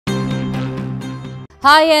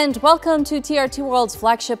Hi, and welcome to TRT World's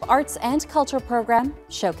flagship arts and culture program,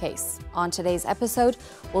 Showcase. On today's episode,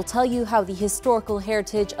 we'll tell you how the historical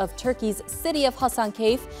heritage of Turkey's city of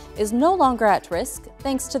Hasankeyf is no longer at risk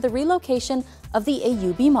thanks to the relocation of the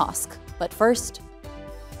Ayyubi Mosque. But first,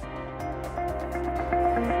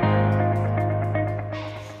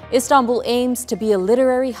 Istanbul aims to be a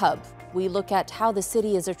literary hub. We look at how the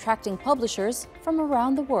city is attracting publishers from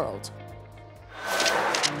around the world.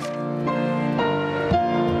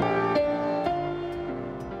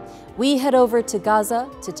 We head over to Gaza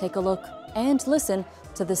to take a look and listen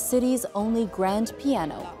to the city's only grand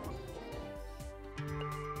piano.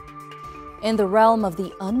 In the realm of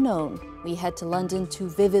the unknown, we head to London to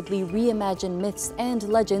vividly reimagine myths and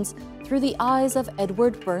legends through the eyes of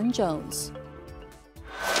Edward Burne-Jones.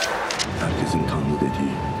 Herkesin Tanrı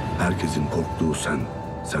dediği, herkesin korktuğu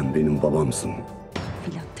sen benim babamsın.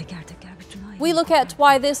 We look at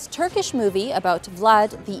why this Turkish movie about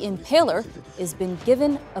Vlad the Impaler has been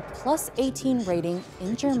given a +18 rating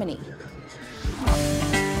in Germany.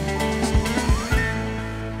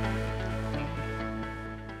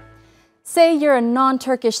 Say you're a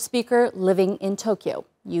non-Turkish speaker living in Tokyo.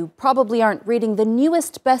 You probably aren't reading the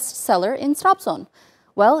newest bestseller in Trabzon.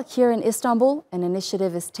 Well, here in Istanbul, an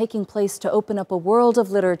initiative is taking place to open up a world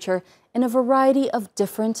of literature in a variety of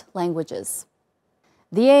different languages.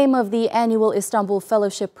 The aim of the annual Istanbul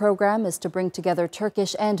Fellowship Program is to bring together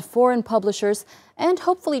Turkish and foreign publishers and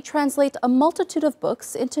hopefully translate a multitude of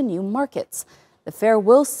books into new markets. The fair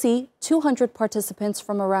will see 200 participants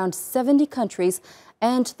from around 70 countries,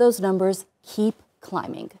 and those numbers keep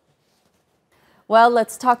climbing. Well,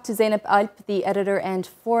 let's talk to Zeynep Alp, the editor and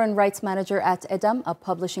foreign rights manager at Edam, a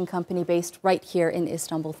publishing company based right here in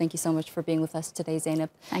Istanbul. Thank you so much for being with us today, Zeynep.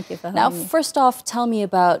 Thank you for having me. Now, first off, tell me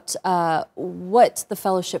about what the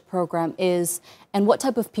fellowship program is and what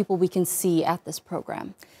type of people we can see at this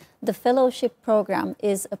program. The fellowship program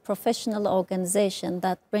is a professional organization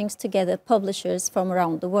that brings together publishers from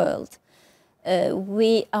around the world.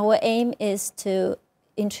 Our aim is to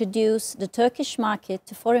introduce the Turkish market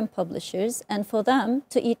to foreign publishers and for them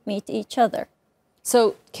to meet each other.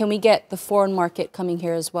 So can we get the foreign market coming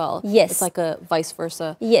here as well? Yes. It's like a vice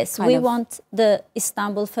versa. Yes, we want the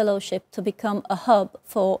Istanbul Fellowship to become a hub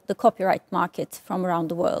for the copyright market from around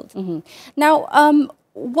the world. Mm-hmm. Now,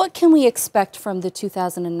 what can we expect from the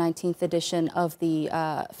 2019 edition of the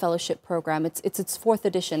fellowship program? It's its fourth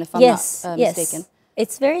edition, if I'm not mistaken. Yes,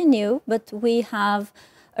 it's very new, but we have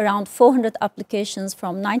around 400 applications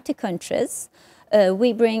from 90 countries.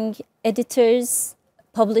 We bring editors,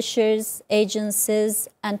 publishers, agencies,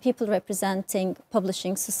 and people representing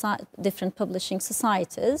different publishing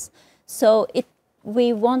societies. So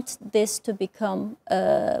we want this to become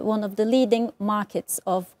one of the leading markets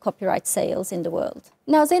of copyright sales in the world.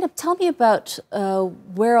 Now, Zeynep, tell me about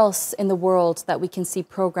where else in the world that we can see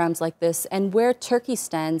programs like this and where Turkey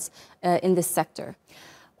stands in this sector.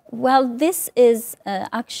 Well, this is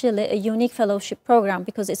actually a unique fellowship program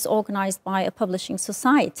because it's organized by a publishing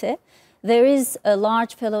society. There is a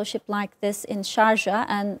large fellowship like this in Sharjah,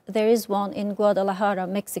 and there is one in Guadalajara,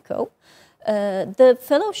 Mexico. The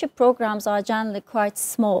fellowship programs are generally quite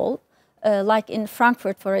small. Like in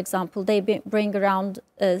Frankfurt, for example, they bring around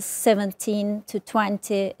 17 to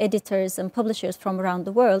 20 editors and publishers from around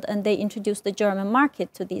the world, and they introduce the German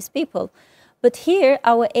market to these people. But here,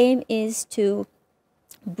 our aim is to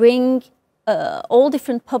bring all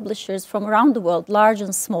different publishers from around the world, large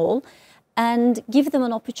and small, and give them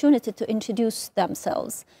an opportunity to introduce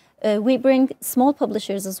themselves. We bring small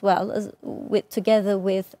publishers as well, together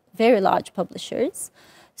with very large publishers.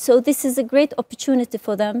 So this is a great opportunity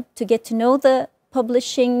for them to get to know the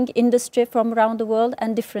publishing industry from around the world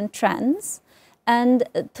and different trends. And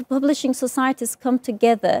the publishing societies come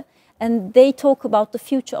together and they talk about the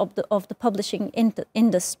future of the publishing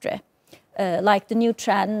industry. Like the new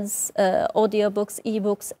trends, audiobooks,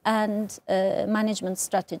 ebooks, and management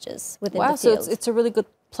strategies within the field. So it's a really good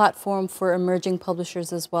platform for emerging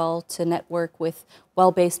publishers as well to network with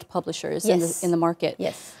well-based publishers in the market.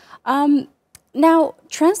 Yes. Now,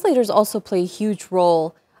 translators also play a huge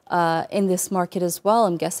role in this market as well,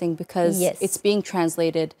 I'm guessing, because it's being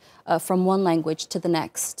translated from one language to the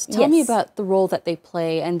next. Tell me about the role that they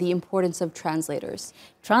play and the importance of translators.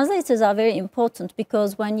 Translators are very important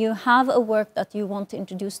because when you have a work that you want to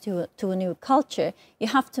introduce to a new culture, you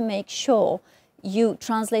have to make sure you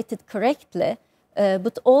translate it correctly,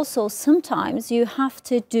 but also sometimes you have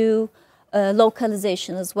to do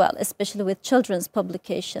localization as well, especially with children's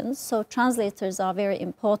publications. So translators are very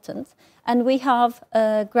important. And we have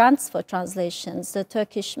grants for translations. The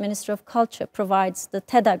Turkish Ministry of Culture provides the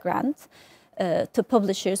TEDA grant. to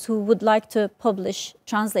publishers who would like to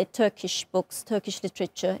translate Turkish books, Turkish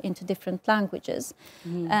literature into different languages.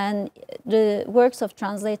 And the works of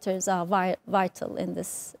translators are vital in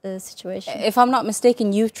this situation. If I'm not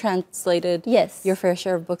mistaken, you've translated your fair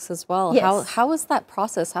share of books as well. Yes. How is that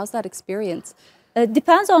process? How's that experience?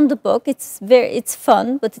 Depends on the book. It's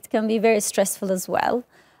fun, but it can be very stressful as well.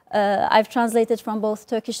 I've translated from both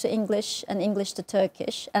Turkish to English and English to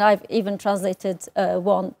Turkish, and I've even translated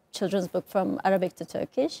one children's book from Arabic to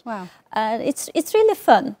Turkish. Wow! And it's really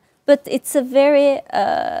fun, but it's a very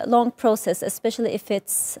long process, especially if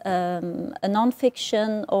it's a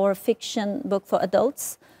non-fiction or fiction book for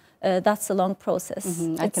adults. That's a long process.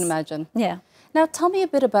 I can imagine. Yeah. Now, tell me a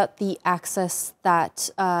bit about the access that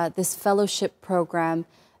this fellowship program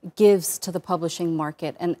gives to the publishing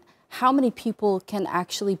market, and how many people can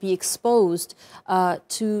actually be exposed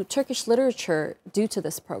to Turkish literature due to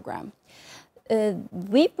this program?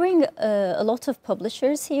 We bring a lot of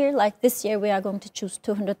publishers here. Like this year, we are going to choose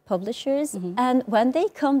 200 publishers. And when they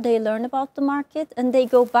come, they learn about the market and they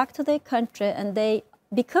go back to their country and they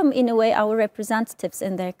become, in a way, our representatives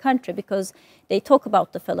in their country because they talk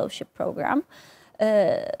about the fellowship program.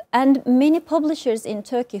 And many publishers in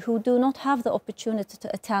Turkey who do not have the opportunity to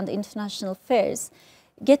attend international fairs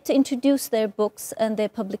get to introduce their books and their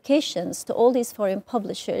publications to all these foreign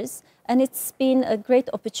publishers. And it's been a great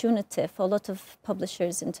opportunity for a lot of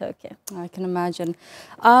publishers in Turkey. I can imagine.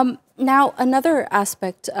 Now, another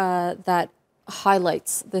aspect that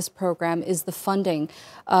highlights this program is the funding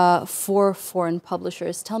for foreign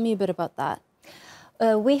publishers. Tell me a bit about that.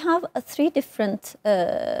 We have three different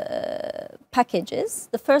packages.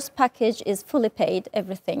 The first package is fully paid,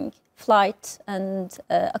 everything. Flight and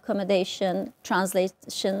accommodation,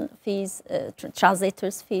 translation fees,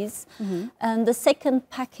 translators' fees. And the second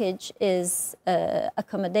package is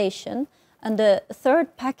accommodation. And the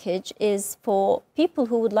third package is for people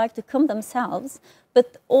who would like to come themselves,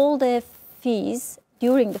 but all their fees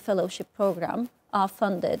during the fellowship program are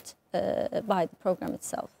funded by the program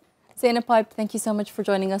itself. Zeynep Alp, thank you so much for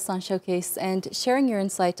joining us on Showcase and sharing your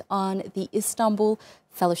insight on the Istanbul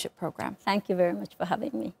Fellowship Program. Thank you very much for having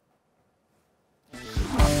me.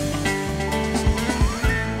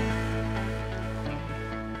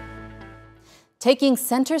 Taking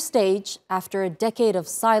center stage after a decade of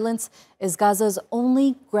silence is Gaza's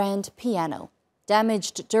only grand piano.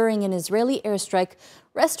 Damaged during an Israeli airstrike,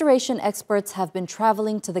 restoration experts have been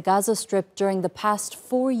traveling to the Gaza Strip during the past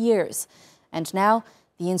 4 years. And now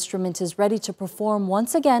the instrument is ready to perform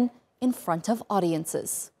once again in front of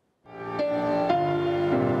audiences.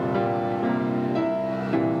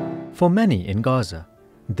 For many in Gaza,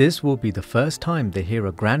 this will be the first time they hear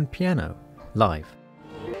a grand piano live.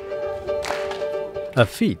 A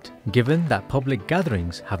feat given that public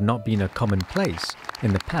gatherings have not been a commonplace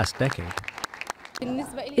in the past decade.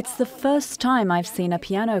 It's the first time I've seen a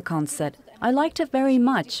piano concert. I liked it very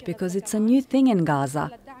much because it's a new thing in Gaza.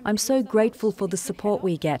 I'm so grateful for the support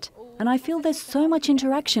we get, and I feel there's so much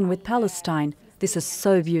interaction with Palestine. This is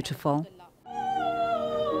so beautiful.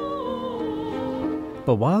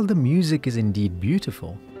 But while the music is indeed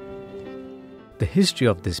beautiful, the history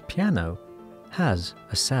of this piano has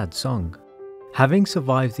a sad song. Having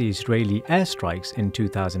survived the Israeli airstrikes in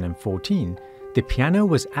 2014, the piano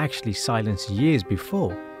was actually silenced years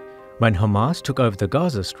before, when Hamas took over the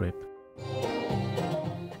Gaza Strip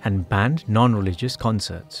and banned non-religious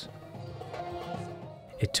concerts.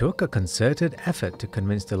 It took a concerted effort to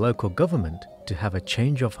convince the local government to have a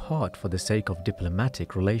change of heart for the sake of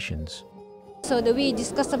diplomatic relations. So we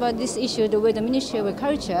discussed about this issue with the Ministry of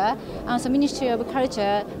Culture, and the Ministry of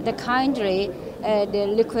Culture kindly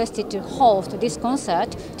they requested to hold this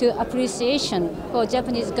concert to appreciation for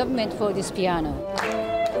Japanese government for this piano.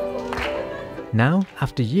 Now,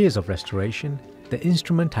 after years of restoration, the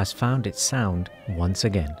instrument has found its sound once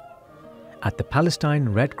again. At the Palestine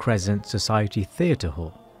Red Crescent Society Theatre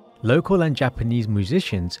Hall, local and Japanese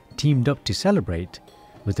musicians teamed up to celebrate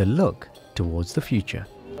with a look towards the future.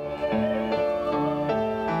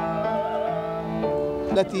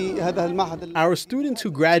 Our students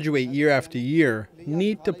who graduate year after year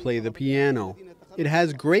need to play the piano. It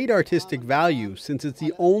has great artistic value since it's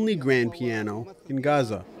the only grand piano in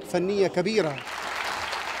Gaza.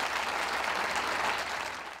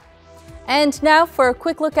 And now for a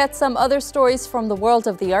quick look at some other stories from the world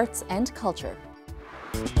of the arts and culture.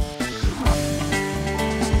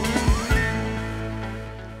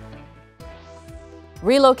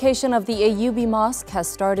 Relocation of the Ayyubi Mosque has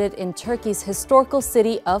started in Turkey's historical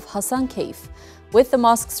city of Hasankeyf. With the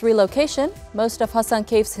mosque's relocation, most of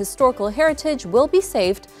Hasankeyf's historical heritage will be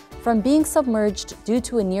saved from being submerged due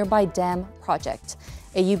to a nearby dam project.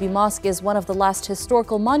 Eyyubi Mosque is one of the last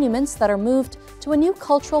historical monuments that are moved to a new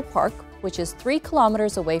cultural park, which is 3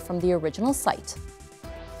 kilometers away from the original site.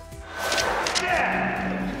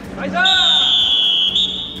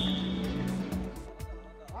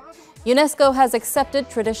 UNESCO has accepted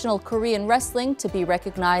traditional Korean wrestling to be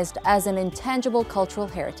recognized as an intangible cultural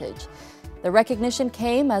heritage. The recognition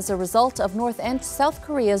came as a result of North and South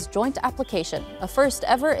Korea's joint application, a first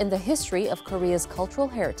ever in the history of Korea's cultural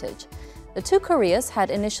heritage. The 2 Koreas had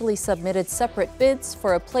initially submitted separate bids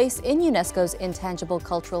for a place in UNESCO's Intangible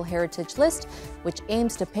Cultural Heritage list, which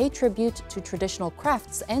aims to pay tribute to traditional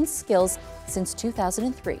crafts and skills since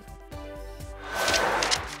 2003.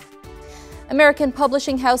 American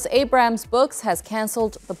publishing house Abrams Books has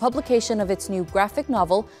canceled the publication of its new graphic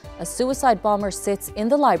novel, A Suicide Bomber Sits in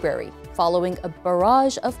the Library, following a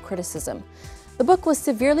barrage of criticism. The book was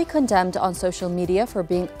severely condemned on social media for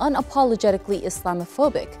being unapologetically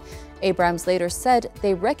Islamophobic. Abrams later said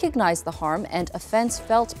they recognize the harm and offense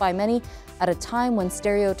felt by many at a time when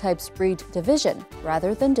stereotypes breed division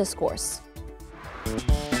rather than discourse.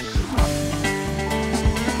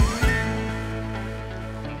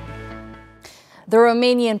 The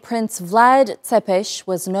Romanian Prince Vlad Țepeș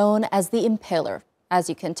was known as the Impaler. As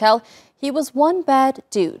you can tell, he was one bad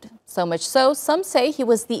dude. So much so, some say he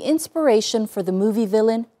was the inspiration for the movie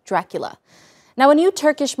villain Dracula. Now, a new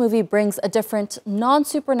Turkish movie brings a different,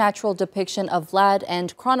 non-supernatural depiction of Vlad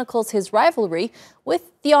and chronicles his rivalry with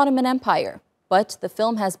the Ottoman Empire. But the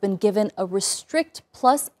film has been given a restrict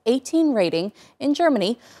 +18 rating in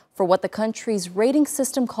Germany for what the country's rating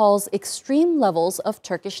system calls extreme levels of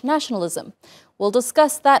Turkish nationalism. We'll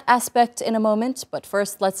discuss that aspect in a moment, but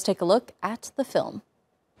first let's take a look at the film.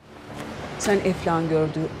 Sen Eflak'ın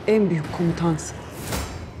gördüğü en büyük komutansın.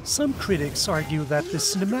 Some critics argue that the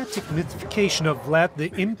cinematic mythification of Vlad the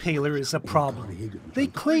Impaler is a problem. They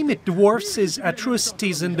claim it dwarfs his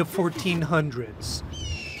atrocities in the 1400s.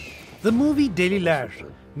 The movie Deliler,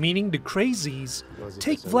 meaning the crazies,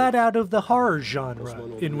 take Vlad out of the horror genre,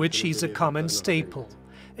 in which he's a common staple,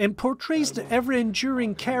 and portrays the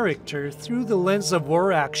ever-enduring character through the lens of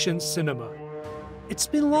war action cinema. It's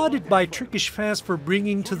been lauded by Turkish fans for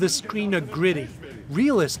bringing to the screen a gritty,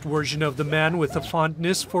 realist version of the man with a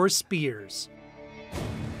fondness for spears.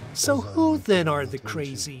 So who then are the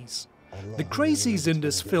crazies? The crazies in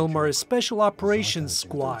this film are a special operations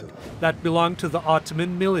squad that belong to the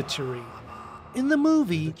Ottoman military. In the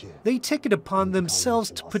movie, they take it upon themselves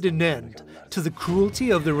to put an end to the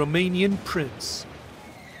cruelty of the Romanian prince.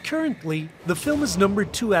 Currently, the film is number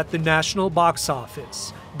 2 at the national box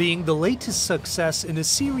office, being the latest success in a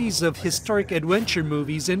series of historic adventure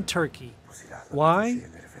movies in Turkey. Why?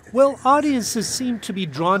 Well, audiences seem to be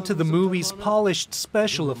drawn to the movie's polished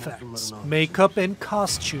special effects, makeup, and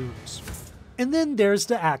costumes. And then there's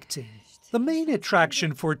the acting. The main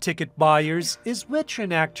attraction for ticket buyers is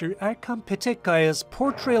veteran actor Erkan Petekkaya's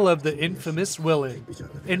portrayal of the infamous villain.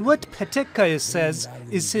 And what Petekkaya says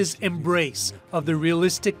is his embrace of the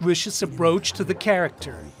realistic, vicious approach to the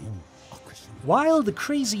character. While the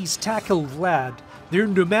crazies tackle Vlad, their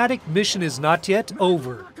dramatic mission is not yet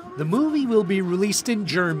over. The movie will be released in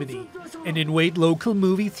Germany and in wait local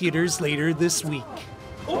movie theaters later this week.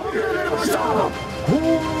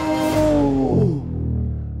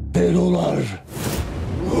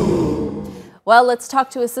 Well, let's talk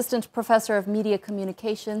to Assistant Professor of Media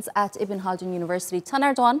Communications at Ibn Haldun University,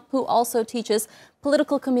 Taner Doğan, who also teaches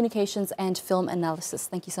political communications and film analysis.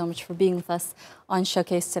 Thank you so much for being with us on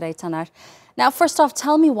Showcase today, Taner. Now, first off,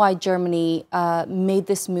 tell me why Germany made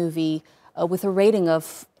this movie with a rating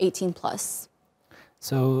of 18+.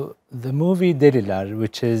 So the movie Deliler,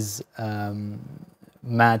 which is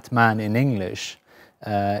Madman in English,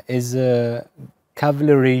 is a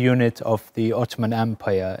cavalry unit of the Ottoman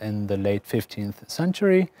Empire in the late 15th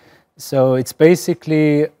century. So it's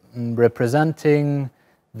basically representing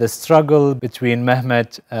the struggle between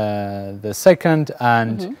Mehmet II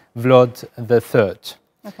and Vlad III.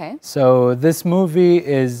 Okay. So this movie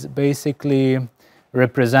is basically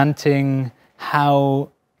representing how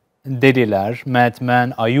Deliler,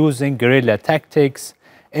 madmen, are using guerrilla tactics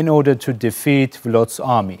in order to defeat Vlad's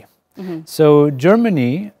army. So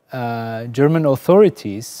German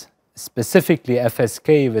authorities, specifically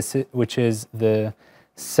FSK, which is the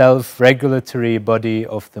self-regulatory body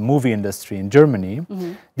of the movie industry in Germany,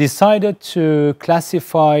 decided to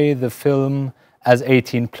classify the film as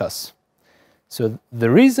 18+. So the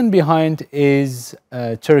reason behind is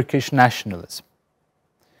Turkish nationalism.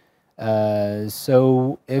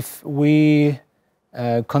 So if we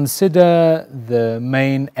consider the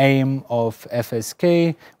main aim of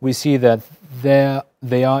FSK, we see that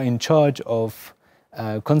they are in charge of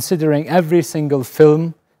considering every single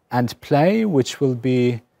film and play which will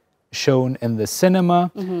be shown in the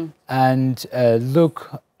cinema, and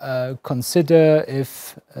consider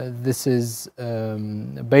if this is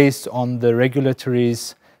based on the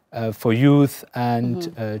regulatories for youth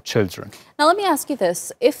and children. Now let me ask you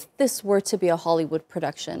this, if this were to be a Hollywood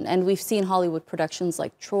production, and we've seen Hollywood productions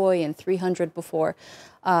like Troy and 300 before,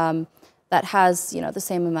 that has, you know, the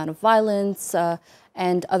same amount of violence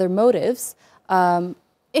and other motives,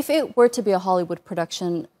 if it were to be a Hollywood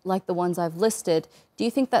production like the ones I've listed, do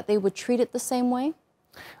you think that they would treat it the same way?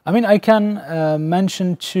 I mean, I can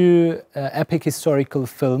mention two epic historical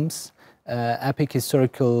films, epic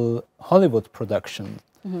historical Hollywood productions.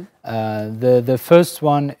 The first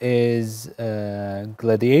one is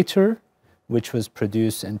Gladiator, which was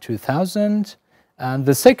produced in 2000. And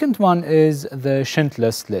the second one is The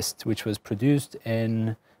Schindler's List, which was produced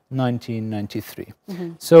in 1993.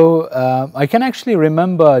 So I can actually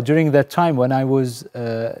remember during that time when I was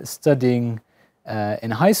studying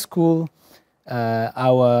in high school,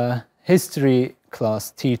 our history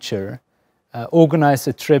class teacher organized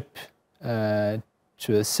a trip to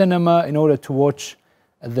a cinema in order to watch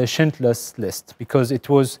The Schindler's List, because it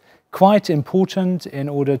was quite important in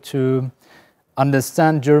order to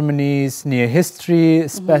understand Germany's near history,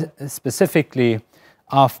 specifically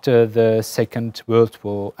after the Second World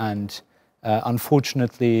War, and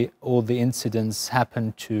unfortunately all the incidents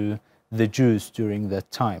happened to the Jews during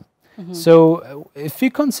that time. So if we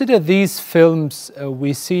consider these films,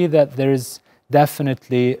 we see that there is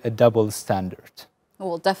definitely a double standard.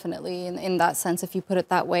 Well, definitely, in that sense, if you put it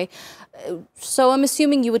that way. So I'm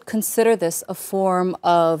assuming you would consider this a form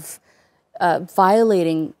of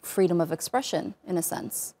violating freedom of expression, in a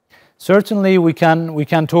sense. Certainly, we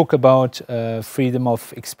can talk about freedom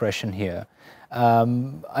of expression here.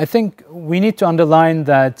 I think we need to underline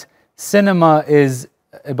that cinema is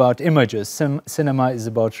about images. Cinema is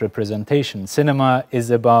about representation. Cinema is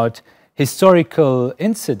about historical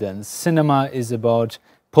incidents. Cinema is about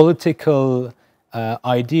political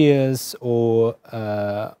ideas or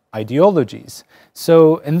ideologies.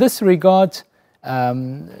 So in this regard,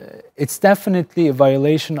 it's definitely a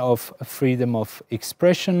violation of freedom of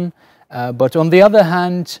expression. But on the other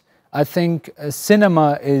hand, I think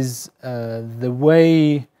cinema is the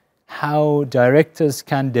way how directors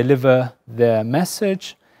can deliver their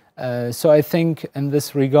message. So I think in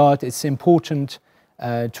this regard, it's important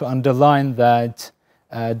to underline that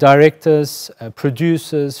directors,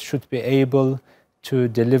 producers should be able to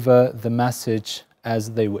deliver the message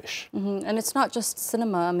as they wish. And it's not just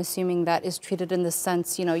cinema, I'm assuming, that is treated in the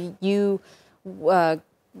sense, you know, you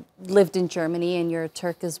lived in Germany and you're a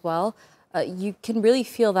Turk as well. You can really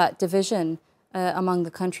feel that division among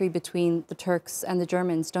the country between the Turks and the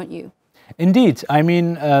Germans, don't you? Indeed. I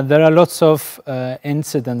mean, there are lots of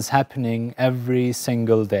incidents happening every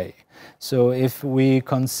single day. So if we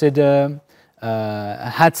consider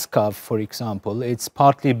a headscarf, for example, it's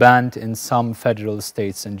partly banned in some federal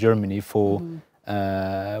states in Germany for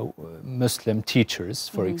Muslim teachers,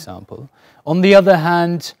 for example. On the other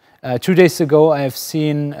hand, 2 days ago I've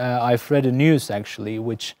read a news actually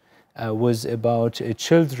which was about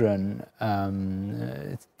children,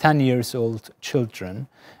 10 years old children.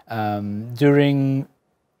 During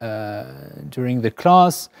the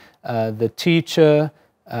class, the teacher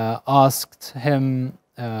asked him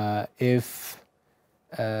if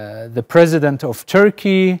the president of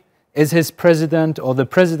Turkey is his president or the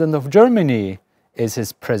president of Germany is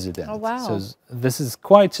his president. Oh, wow. So this is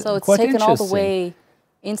quite So it's quite taken all the interesting. way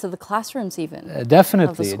into the classrooms even.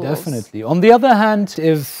 Definitely, definitely. On the other hand,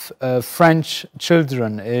 if French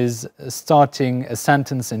children is starting a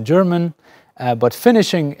sentence in German, but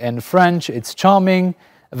finishing in French, it's charming.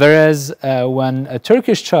 Whereas when a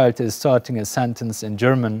Turkish child is starting a sentence in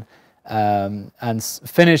German and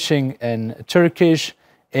finishing in Turkish,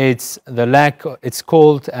 it's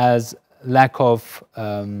called as lack of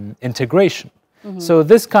integration. So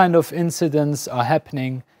this kind of incidents are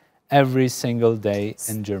happening every single day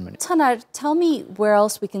in Germany. Taner, tell me where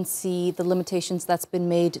else we can see the limitations that's been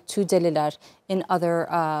made to Deliler in other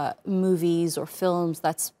movies or films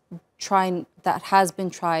that has been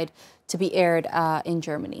tried to be aired in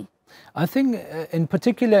Germany. I think in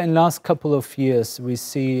particular in last couple of years we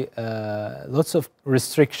see lots of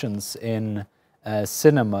restrictions in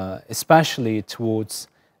cinema, especially towards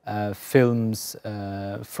films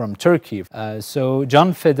from Turkey. So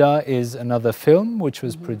Can Feda is another film which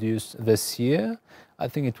was produced this year. I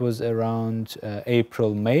think it was around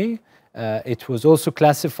April, May. It was also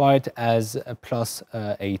classified as plus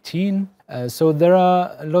 18. So there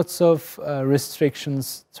are lots of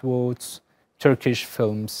restrictions towards Turkish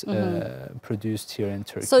films produced here in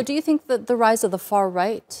Turkey. So do you think that the rise of the far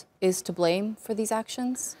right is to blame for these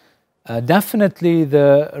actions? Definitely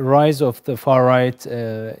the rise of the far right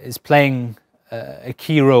is playing a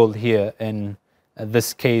key role here in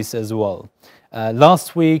this case as well.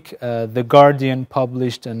 Last week, The Guardian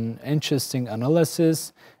published an interesting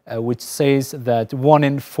analysis which says that 1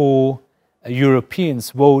 in 4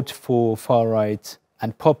 Europeans vote for far-right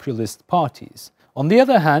and populist parties. On the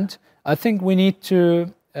other hand, I think we need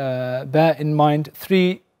to bear in mind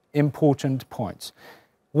 3 important points.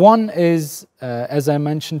 One is, as I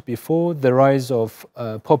mentioned before, the rise of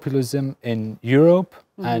populism in Europe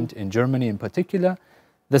and in Germany in particular.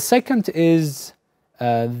 The second is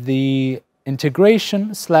the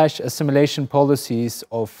integration/assimilation policies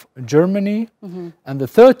of Germany. And the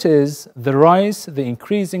third is the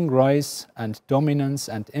increasing rise and dominance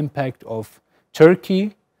and impact of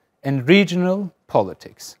Turkey in regional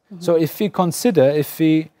politics. So if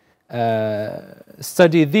we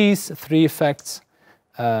study these 3 facts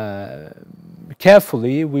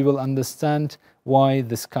carefully, we will understand why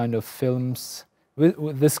this kind of films,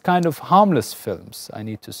 this kind of harmless films, I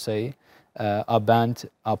need to say, are party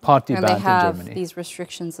banned in Germany. And they have these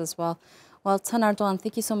restrictions as well. Well, Taner Doğan,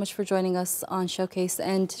 thank you so much for joining us on Showcase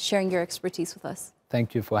and sharing your expertise with us.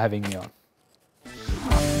 Thank you for having me on.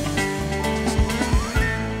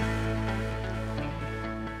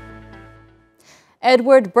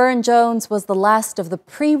 Edward Burne-Jones was the last of the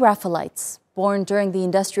pre-Raphaelites. Born during the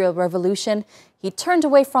Industrial Revolution, he turned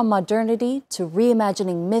away from modernity to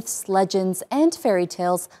reimagining myths, legends, and fairy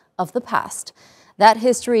tales of the past. That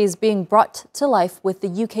history is being brought to life with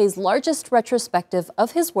the UK's largest retrospective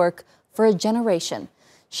of his work for a generation.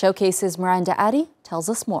 Showcase's Miranda Addy tells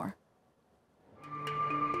us more.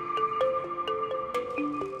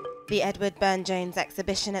 The Edward Burne-Jones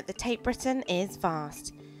exhibition at the Tate Britain is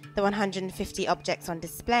vast. The 150 objects on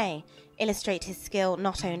display illustrate his skill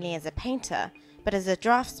not only as a painter, but as a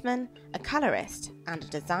draftsman, a colourist, and a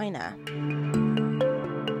designer.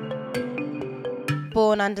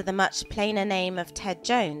 Born under the much plainer name of Ted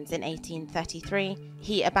Jones in 1833,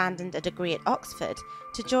 he abandoned a degree at Oxford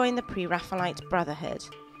to join the Pre-Raphaelite Brotherhood,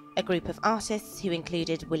 a group of artists who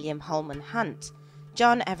included William Holman Hunt,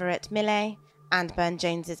 John Everett Millais, and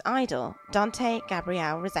Burne-Jones's idol, Dante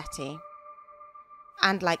Gabriel Rossetti.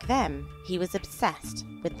 And like them, he was obsessed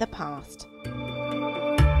with the past.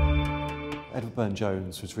 Edward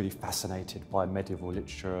Burne-Jones was really fascinated by medieval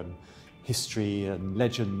literature and history and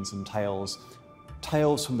legends and tales.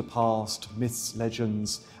 Tales from the past, myths,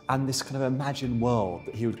 legends, and this kind of imagined world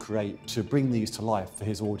that he would create to bring these to life for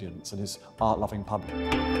his audience and his art-loving public.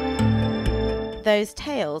 Those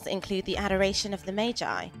tales include the Adoration of the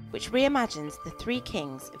Magi, which reimagines the 3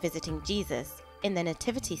 kings visiting Jesus in the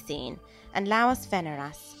nativity scene, and Laus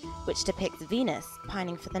Veneras, which depicts Venus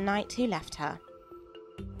pining for the knight who left her.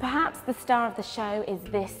 Perhaps the star of the show is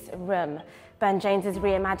this room. Burne-Jones's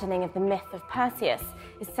reimagining of the myth of Perseus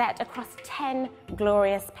is set across 10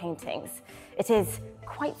 glorious paintings. It is,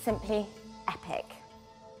 quite simply, epic.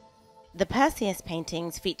 The Perseus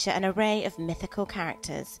paintings feature an array of mythical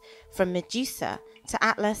characters, from Medusa to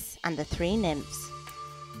Atlas and the 3 nymphs.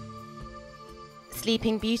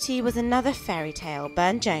 Sleeping Beauty was another fairy tale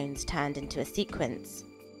Burne-Jones turned into a sequence.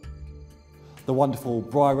 The wonderful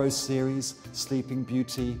Briar-Rose series, Sleeping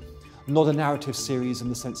Beauty, not a narrative series in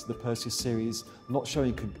the sense of the Perseus series, not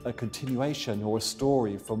showing a continuation or a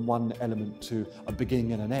story from one element to a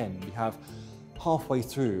beginning and an end. We have halfway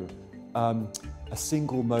through a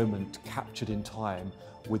single moment captured in time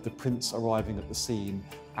with the prince arriving at the scene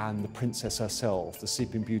and the princess herself, the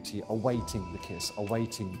Sleeping Beauty, awaiting the kiss,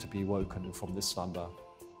 awaiting to be woken from this slumber.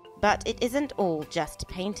 But it isn't all just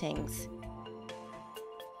paintings.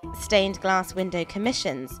 Stained glass window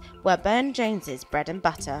commissions were Burne-Jones's bread and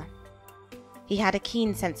butter. He had a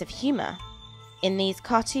keen sense of humour. In these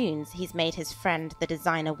cartoons, he's made his friend, the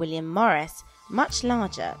designer William Morris, much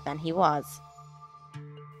larger than he was.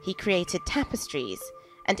 He created tapestries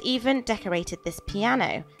and even decorated this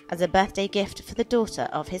piano as a birthday gift for the daughter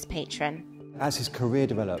of his patron. As his career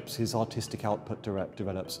develops, his artistic output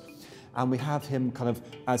develops, and we have him kind of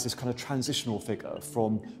as this kind of transitional figure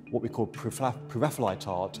from what we call pre-Raphaelite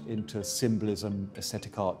art into symbolism,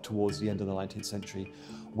 aesthetic art towards the end of the 19th century,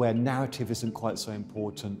 where narrative isn't quite so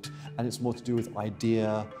important and it's more to do with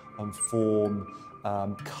idea and form,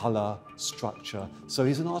 colour, structure. So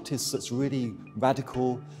he's an artist that's really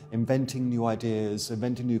radical, inventing new ideas,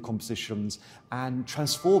 inventing new compositions, and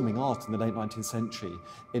transforming art in the late 19th century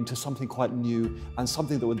into something quite new and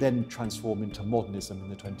something that would then transform into modernism in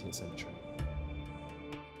the 20th century.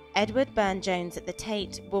 Edward Burne-Jones at the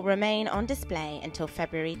Tate will remain on display until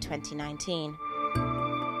February 2019.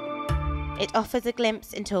 It offers a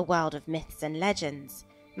glimpse into a world of myths and legends,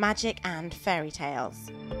 magic and fairy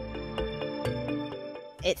tales.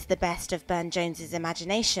 It's the best of Burne-Jones's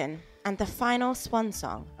imagination and the final swan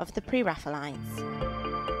song of the Pre-Raphaelites.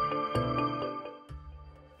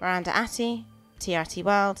 Miranda Atty, TRT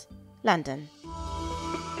World, London.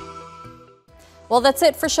 Well, that's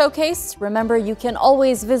it for Showcase. Remember, you can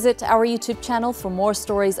always visit our YouTube channel for more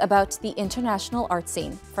stories about the international art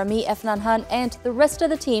scene. From me, Efnan Han, and the rest of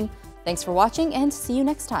the team, thanks for watching and see you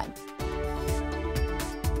next time.